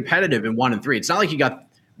very competitive in 1 and 3. It's not like he got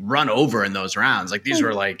run over in those rounds. These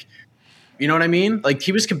were you know what I mean?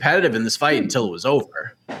 He was competitive in this fight until it was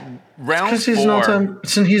over. Round 4.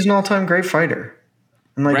 He's an all-time great fighter.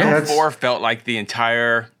 And round 4 felt like the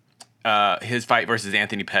entire his fight versus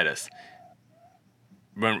Anthony Pettis.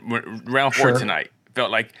 Round 4 tonight felt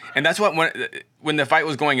like, and that's what when the fight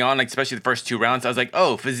was going on, especially the first 2 rounds, I was like,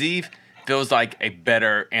 oh, Fiziev feels like a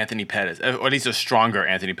better Anthony Pettis, or at least a stronger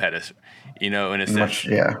Anthony Pettis, in a sense.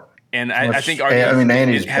 And I think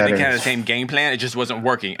Andy's had better. kind of the same game plan. It just wasn't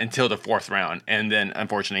working until the 4th round. And then,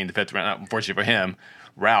 unfortunately, in the 5th round, unfortunately for him,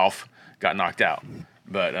 Ralph got knocked out.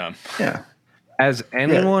 But yeah. Has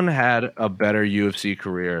anyone had a better UFC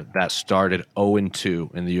career that started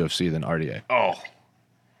 0-2 in the UFC than RDA? Oh.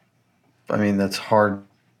 I mean, that's hard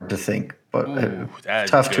to think, but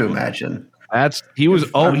tough to imagine.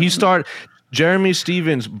 Jeremy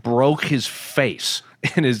Stevens broke his face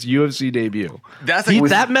in his UFC debut.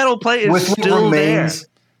 That metal plate is still there.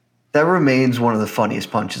 That remains one of the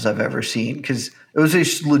funniest punches I've ever seen because it was a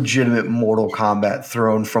legitimate Mortal Kombat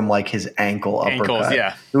thrown from like his uppercut. Ankles,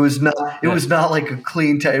 yeah. It was not like a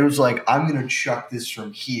clean it was like, I'm gonna chuck this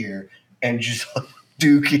from here and just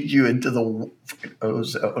duking you into the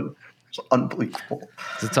ozone. It's unbelievable.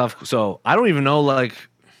 It's a tough. So I don't even know like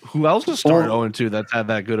who else has started 0-2 that's had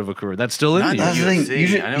that good of a career. That's still in the That's the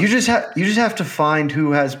thing. You just have to find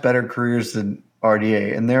who has better careers than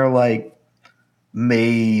RDA, and there are like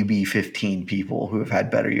maybe 15 people who have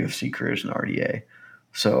had better UFC careers than RDA.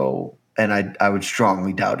 So, and I would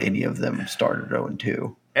strongly doubt any of them started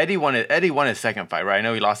 0-2. Eddie won his second fight, right? I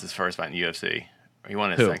know he lost his first fight in the UFC. He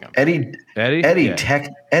won his second.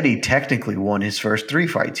 Eddie technically won his first 3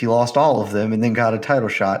 fights. He lost all of them and then got a title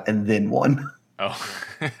shot and then won. Oh.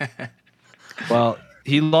 Well,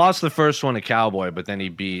 he lost the first one to Cowboy, but then he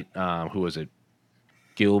beat who was it?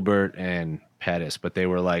 Gilbert and Pettis, but they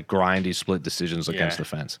were like grindy split decisions against the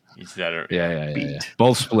fence. Yeah.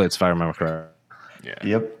 Both splits, if I remember correctly. Yeah.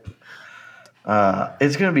 Yep.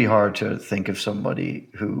 It's going to be hard to think of somebody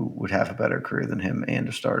who would have a better career than him and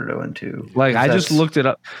have started 0-2. Like I just looked it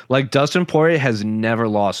up. Like Dustin Poirier has never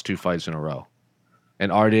lost 2 fights in a row,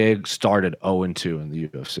 and RDA started 0-2 in the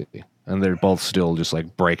UFC, and they're both still just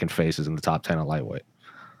like breaking faces in the top 10 at lightweight.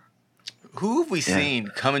 Who have we seen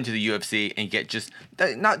come into the UFC and get just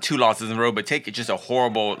not 2 losses in a row, but take just a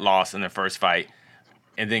horrible loss in their first fight,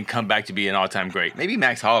 and then come back to be an all-time great? Maybe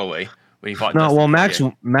Max Holloway when he fought.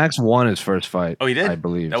 Max won his first fight. Oh, he did. I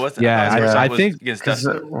believe. That wasn't. I think. Against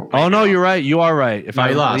Dustin. Oh no, you're right. You are right. If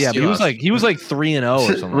he lost. Yeah, he was like 3-0 or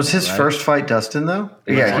something. Was his first fight Dustin though?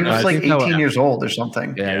 Yeah, he was like 18 years old or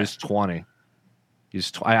something. Yeah, he was 20.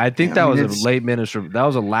 I think that was a late minute. That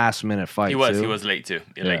was a last minute fight. He was late too.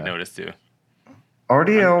 Late notice too.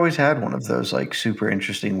 RDA always had one of those like super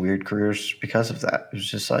interesting, weird careers because of that. It was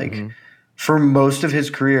just like for most of his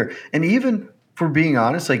career, and even for being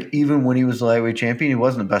honest, like even when he was the lightweight champion, he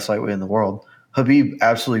wasn't the best lightweight in the world. Habib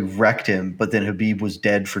absolutely wrecked him, but then Habib was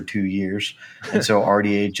dead for 2 years, and so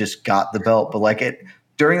RDA just got the belt. But like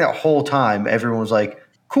during that whole time, everyone was like,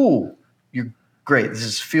 "Cool, you're great. This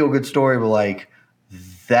is a feel good story," but like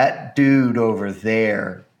that dude over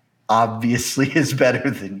there obviously is better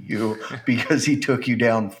than you because he took you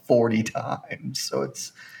down 40 times. So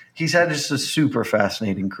he's had just a super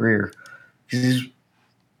fascinating career. He's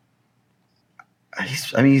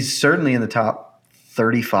certainly in the top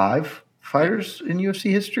 35 fighters in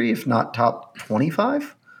UFC history, if not top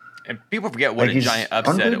 25. And people forget what a giant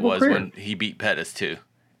upset it was when he beat Pettis too.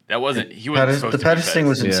 That wasn't he wasn't supposed to beat Pettis thing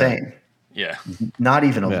was insane. Yeah. Not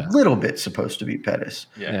even a little bit supposed to be Pettis.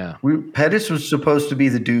 Yeah. Pettis was supposed to be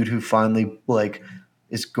the dude who finally like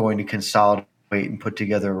is going to consolidate and put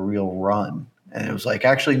together a real run. And it was like,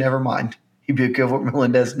 actually, never mind. He beat Gilbert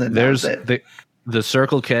Melendez and then there's the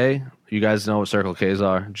Circle K. You guys know what Circle Ks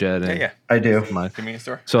are, Jed? And yeah. I do. Convenience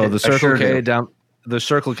store. So the Circle K the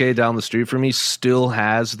Circle K down the street from me still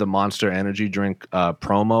has the Monster Energy drink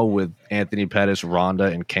promo with Anthony Pettis, Ronda,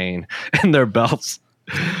 and Kane and their belts.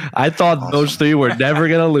 I thought those 3 were never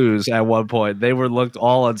going to lose at one point. They looked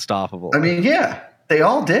all unstoppable. I mean, yeah, they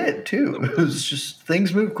all did too. It was just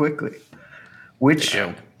things move quickly, which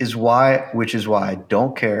is why I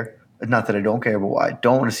don't care. Not that I don't care, but why I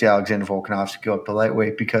don't want to see Alexander Volkanovski go up to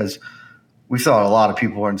lightweight because we thought a lot of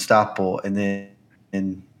people were unstoppable, and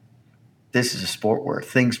this is a sport where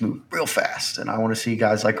things move real fast, and I want to see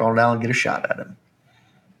guys like Arnold Allen get a shot at him.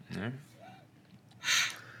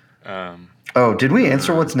 Did we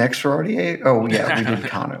answer what's next for RDA? Oh, yeah, we did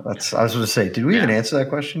Connor. I was going to say, did we even answer that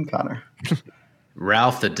question, Connor?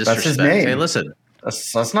 Ralph the disrespect. That's his name. Hey, listen.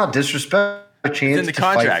 That's not disrespect. A chance to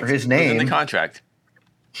fight for his name. It's in the contract.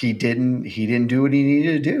 He didn't do what he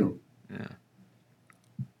needed to do. Yeah.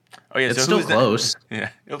 Oh, yeah, it's still close. Yeah,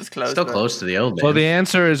 it was close. Still close to the old man. Well, the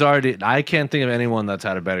answer is already – I can't think of anyone that's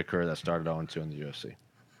had a better career that started 0-2 in the UFC.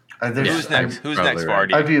 Who's next? Who's next for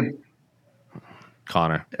RDA?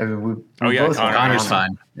 Connor. I mean, Connor's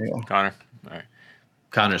fine. Yeah. Connor. All right.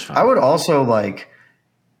 Connor's fine. I would also like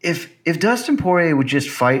if Dustin Poirier would just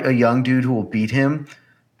fight a young dude who will beat him,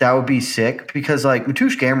 that would be sick because like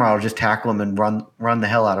Mateusz Gamrot will just tackle him and run the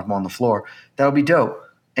hell out of him on the floor. That would be dope.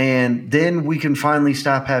 And then we can finally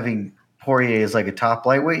stop having Poirier as like a top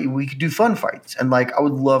lightweight. We could do fun fights. And like, I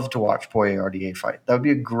would love to watch Poirier RDA fight. That would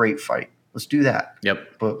be a great fight. Let's do that.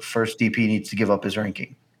 Yep. But first, DP needs to give up his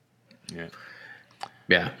ranking. Yeah.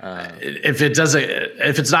 Yeah. If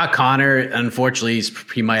it's not Connor, unfortunately,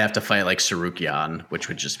 he might have to fight like Sarukian, which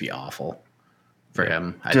would just be awful for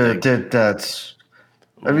him. I think.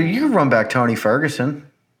 I mean, you can run back Tony Ferguson.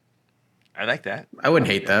 I like that. I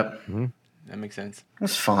wouldn't hate that. Mm-hmm. That makes sense.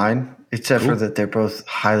 That's fine, except for that they're both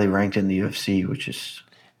highly ranked in the UFC, which is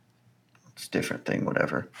it's a different thing.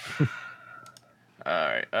 Whatever. All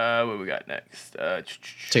right. What we got next?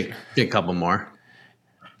 Take a couple more.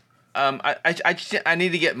 I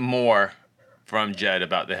need to get more from Jed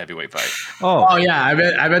about the heavyweight fight. Oh yeah,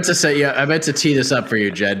 I meant to say I meant to tee this up for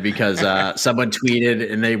you, Jed, because someone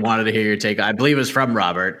tweeted and they wanted to hear your take. I believe it was from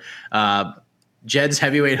Robert. Jed's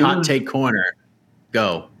heavyweight hot take corner.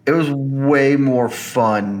 Go. It was way more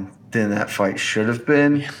fun than that fight should have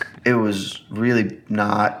been. It was really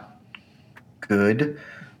not good.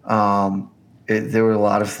 There were a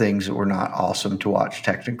lot of things that were not awesome to watch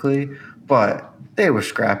technically, but they were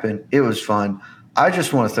scrapping. It was fun. I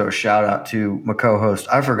just want to throw a shout out to my co-host.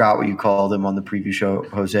 I forgot what you called him on the preview show,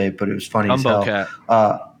 Jose, but it was funny as hell. Cat.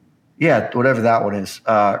 Yeah, whatever that one is.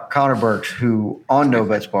 Connor Burks, who on No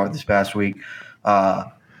Bets Bar this past week,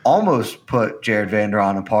 almost put Jared Vander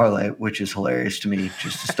on a parlay, which is hilarious to me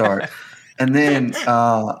just to start. And then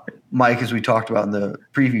Mike, as we talked about in the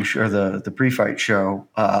preview show, the pre-fight show,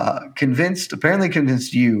 apparently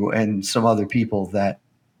convinced you and some other people that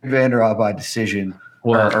Vander by decision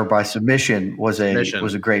or by submission was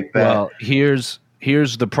a great bet. Well, here's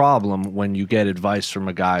the problem when you get advice from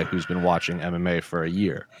a guy who's been watching MMA for a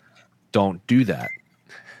year. Don't do that.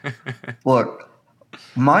 Look,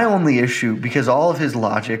 my only issue, because all of his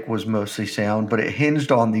logic was mostly sound, but it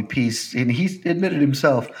hinged on the piece, and he admitted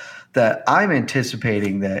himself that I'm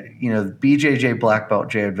anticipating that, BJJ black belt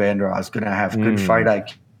Jared Vanderaa is going to have good fight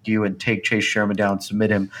IQ and take Chase Sherman down, submit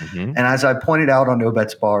him. Mm-hmm. And as I pointed out on No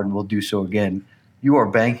Bets Bar, and we'll do so again, you are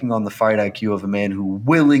banking on the fight IQ of a man who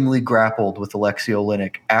willingly grappled with Alexei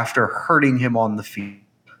Oleinik after hurting him on the feet.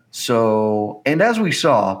 So, and as we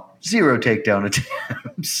saw, 0 takedown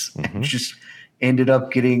attempts. Mm-hmm. Just ended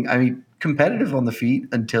up getting, competitive on the feet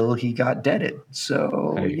until he got deaded.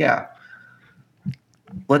 So, yeah.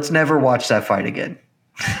 Let's never watch that fight again.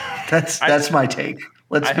 That's my take.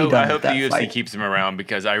 I hope the UFC fight keeps him around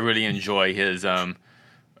because I really enjoy his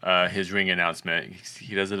ring announcement.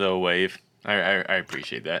 He does a little wave. I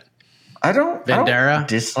appreciate that. I don't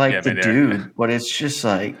dislike the dude, but it's just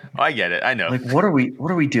like I get it. I know. Like what are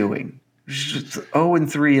we doing?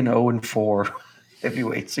 0-3 and 0-4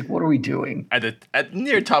 heavyweights. Like what are we doing? At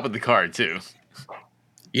near top of the card too.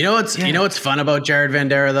 You know what's fun about Jared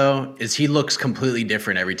Vanderaa though is he looks completely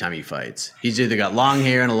different every time he fights. He's either got long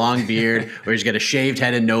hair and a long beard, or he's got a shaved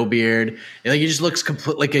head and no beard. Like he just looks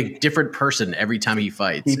like a different person every time he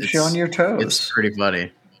fights. Keeps you on your toes. It's pretty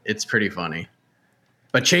funny. It's pretty funny.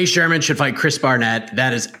 But Chase Sherman should fight Chris Barnett.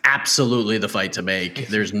 That is absolutely the fight to make.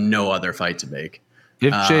 There's no other fight to make.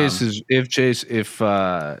 If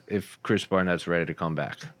Chris Barnett's ready to come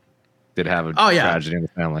back, did have a tragedy in the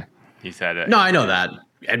family. He's had it. No, I know that.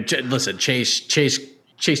 And listen, Chase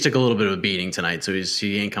took a little bit of a beating tonight, so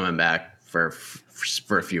he ain't coming back for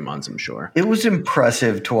a few months, I'm sure. It was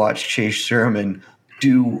impressive to watch Chase Sherman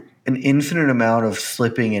do an infinite amount of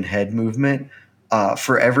slipping and head movement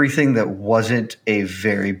for everything that wasn't a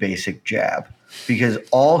very basic jab, because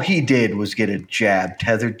all he did was get a jab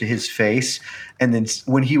tethered to his face, and then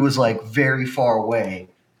when he was like very far away,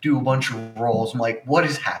 do a bunch of rolls. I'm like, what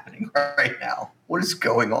is happening right now? What is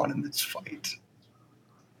going on in this fight?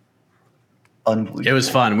 Unbelievable. It was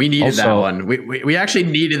fun. We needed that one. We actually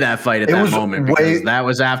needed that fight at that moment because that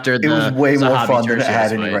was after the. It was way more fun than it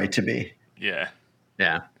had any right to be. Yeah.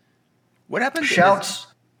 Yeah. What happened? Shouts.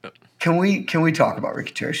 Can we talk about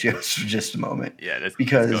Ricky Tercios for just a moment? Yeah, let's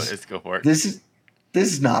go for it. This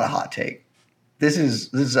is not a hot take. This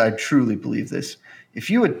is I truly believe this.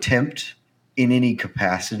 If you attempt in any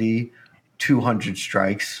capacity 200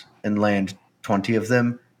 strikes and land 20 of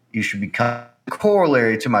them, you should be cut.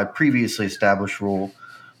 Corollary to my previously established rule,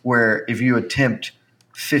 where if you attempt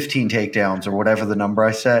 15 takedowns or whatever the number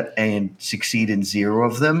I set and succeed in 0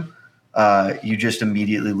 of them, you just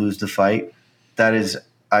immediately lose the fight. That is,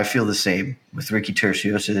 I feel the same with Ricky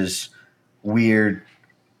Tercios' weird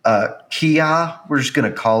Kia. We're just going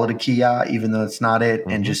to call it a Kia, even though it's not it,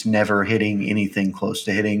 and just never hitting anything close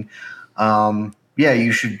to hitting.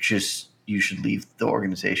 You should leave the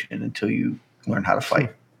organization until you learn how to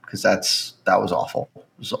fight, because that was awful. It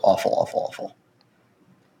was awful.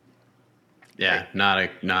 Yeah, not a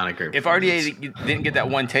great. If RDA didn't get that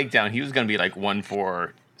one takedown, he was going to be like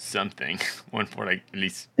 1-4 something, 1-4 like at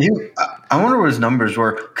least. I wonder what his numbers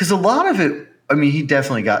were, because a lot of it. I mean, he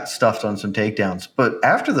definitely got stuffed on some takedowns, but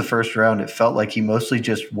after the first round, it felt like he mostly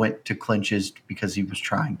just went to clinches because he was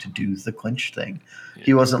trying to do the clinch thing. Yeah.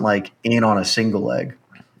 He wasn't like in on a single leg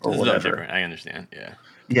or whatever. Different. I understand. Yeah.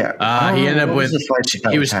 Yeah. He ended up with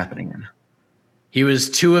he was happening in. He was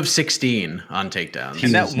 2 of 16 on takedowns.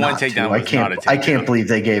 And that one takedown was not a takedown. I can't believe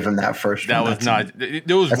they gave him that first one. That was not.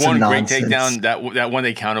 There was one great takedown. That one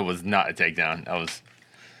they counted was not a takedown. That was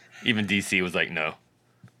even DC was like no,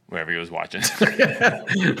 wherever he was watching. That's what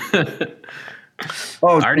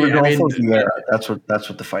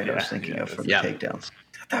the fight I was thinking of for the takedowns.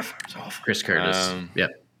 That fight was awful. Chris Curtis.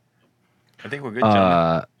 I think we're good.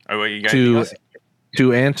 You guys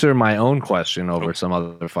to answer my own question over some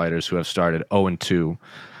other fighters who have started 0-2 to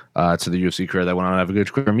the UFC career that went on to have a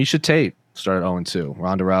good career. Misha Tate started 0-2.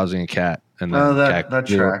 Ronda Rousey and Kat. And then that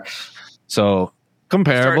tracks. So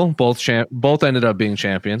comparable. Both ended up being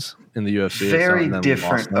champions in the UFC. Very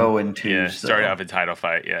different 0-2s. Yeah, started off a title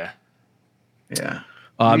fight. Yeah.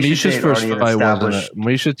 Misha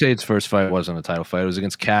Tate's first fight wasn't a title fight. It was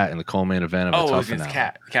against Kat in the co-main event of a tough finale.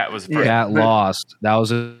 Kat was first. Kat lost. That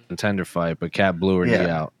was a contender fight, but Kat blew her knee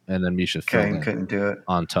out, and then Misha couldn't do it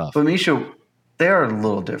on tough. But Misha, they are a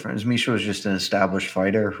little different. Misha was just an established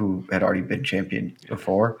fighter who had already been champion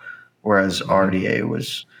before, whereas RDA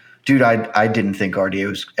was. Dude, I didn't think RDA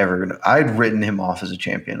was ever going to – I'd written him off as a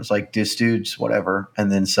champion. It's like, this dude's whatever.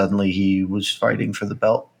 And then suddenly he was fighting for the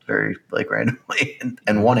belt very randomly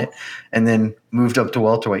and won it. And then moved up to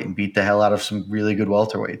welterweight and beat the hell out of some really good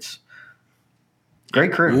welterweights.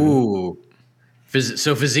 Great career. Ooh.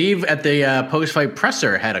 So Fiziev at the post-fight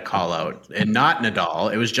presser had a call-out, and not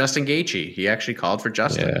Nadal. It was Justin Gaethje. He actually called for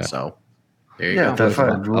Justin. Yeah. So there you go. That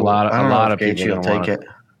fight, a lot of people will take it.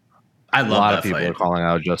 I love a lot that of people fight. are calling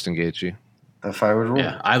out Justin Gaethje. That fight would rule.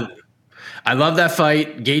 Yeah, I love that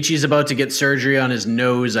fight. Gaethje's about to get surgery on his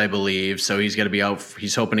nose, I believe, so he's going to be out.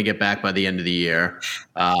 He's hoping to get back by the end of the year.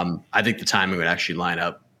 I think the timing would actually line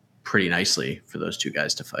up pretty nicely for those two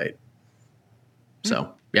guys to fight.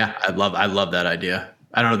 So yeah, I love that idea.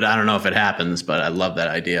 I don't know if it happens, but I love that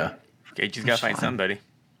idea. Gaethje's got to find somebody.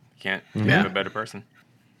 Can't have a better person.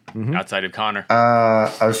 Outside of Conor.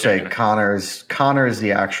 I would say Conor is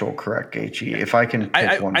the actual correct Gaethje. If I can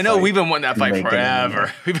pick one I know we've been wanting that fight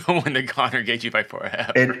forever. We've been wanting the Conor Gaethje fight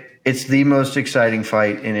forever. It's the most exciting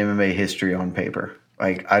fight in MMA history on paper.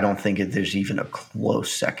 Like, I don't think there's even a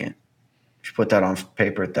close second. If you put that on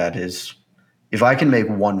paper, that is – if I can make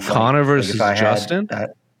one fight. Conor versus Justin?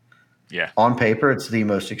 On paper, it's the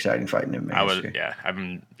most exciting fight in MMA history. I've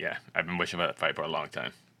been wishing for that fight for a long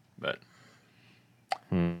time. But –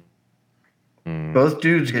 both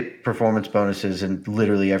dudes get performance bonuses in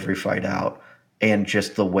literally every fight out, and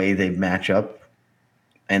just the way they match up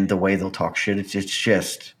and the way they'll talk shit. It's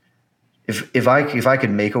just if I could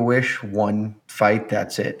make a wish, one fight,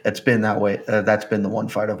 that's it. It's been that way. That's been the one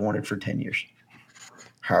fight I've wanted for 10 years.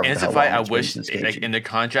 And it's a fight I wish in the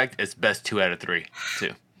contract it's best 2 out of 3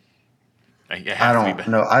 too. I don't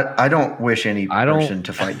know. I don't wish any person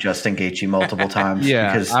to fight Justin Gaethje multiple times.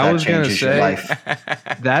 because that changes your life.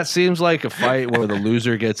 That seems like a fight where the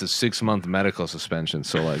loser gets a 6-month medical suspension.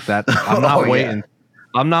 So like that, I'm not waiting. Yeah.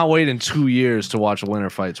 I'm not waiting 2 years to watch a winner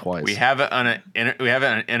fight twice. We have it on an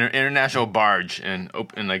international barge in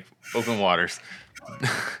open waters.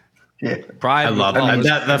 Yeah, Pride. I love it.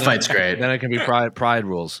 That fight's great. Then it can be Pride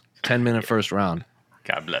rules. 10-minute first round.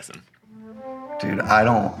 God bless him. Dude, I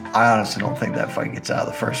honestly don't think that fight gets out of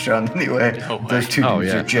the first round anyway. No way. Those two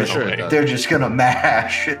dudes are just they're just gonna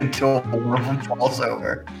mash until one of them falls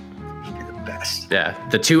over. It'd be the best. Yeah,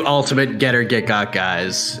 the two ultimate get got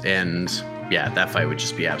guys, and yeah, that fight would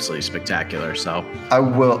just be absolutely spectacular. So I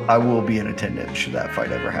will be in attendance should that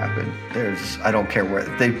fight ever happen. I don't care where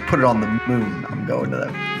they put it on the moon. I'm going to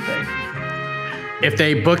that thing. If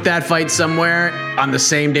they book that fight somewhere on the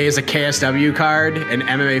same day as a KSW card, and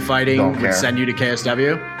MMA Fighting would send you to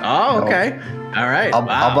KSW. Oh, okay. All right. I'll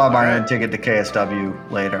buy my own ticket to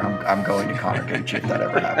KSW later. I'm going to Conor Gaethje if that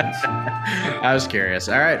ever happens. I was curious.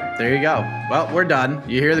 All right. There you go. Well, we're done.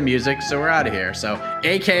 You hear the music, so we're out of here. So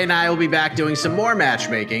AK and I will be back doing some more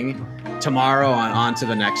matchmaking tomorrow on to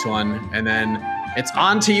the next one. And then it's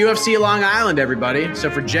on to UFC Long Island, everybody. So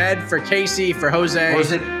for Jed, for Casey, for Jose,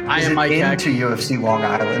 I am Mike Heck. To UFC Long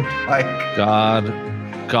Island, Mike. God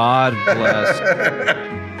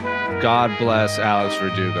bless Alex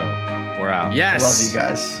Verdugo. We're out. Yes. Love you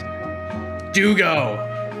guys.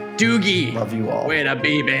 Doogie. Love you all. Way to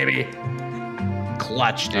be, baby.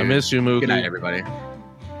 Clutch, dude. I miss you, Mookie. Good night, everybody.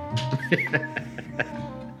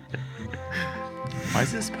 Why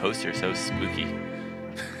is this poster so spooky?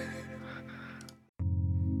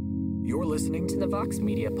 You're listening to the Vox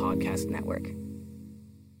Media Podcast Network.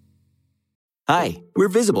 Hi, we're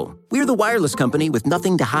Visible. We're the wireless company with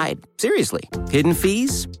nothing to hide. Seriously. Hidden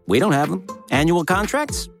fees? We don't have them. Annual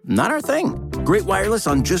contracts? Not our thing. Great wireless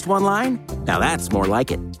on just one line? Now that's more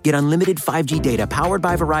like it. Get unlimited 5G data powered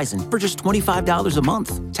by Verizon for just $25 a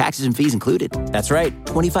month. Taxes and fees included. That's right,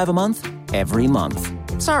 $25 a month, every month.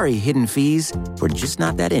 Sorry, hidden fees. We're just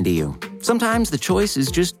not that into you. Sometimes the choice is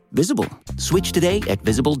just Visible. Switch today at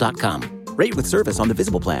Visible.com. Rate with service on the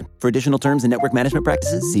Visible plan. For additional terms and network management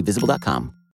practices, see Visible.com.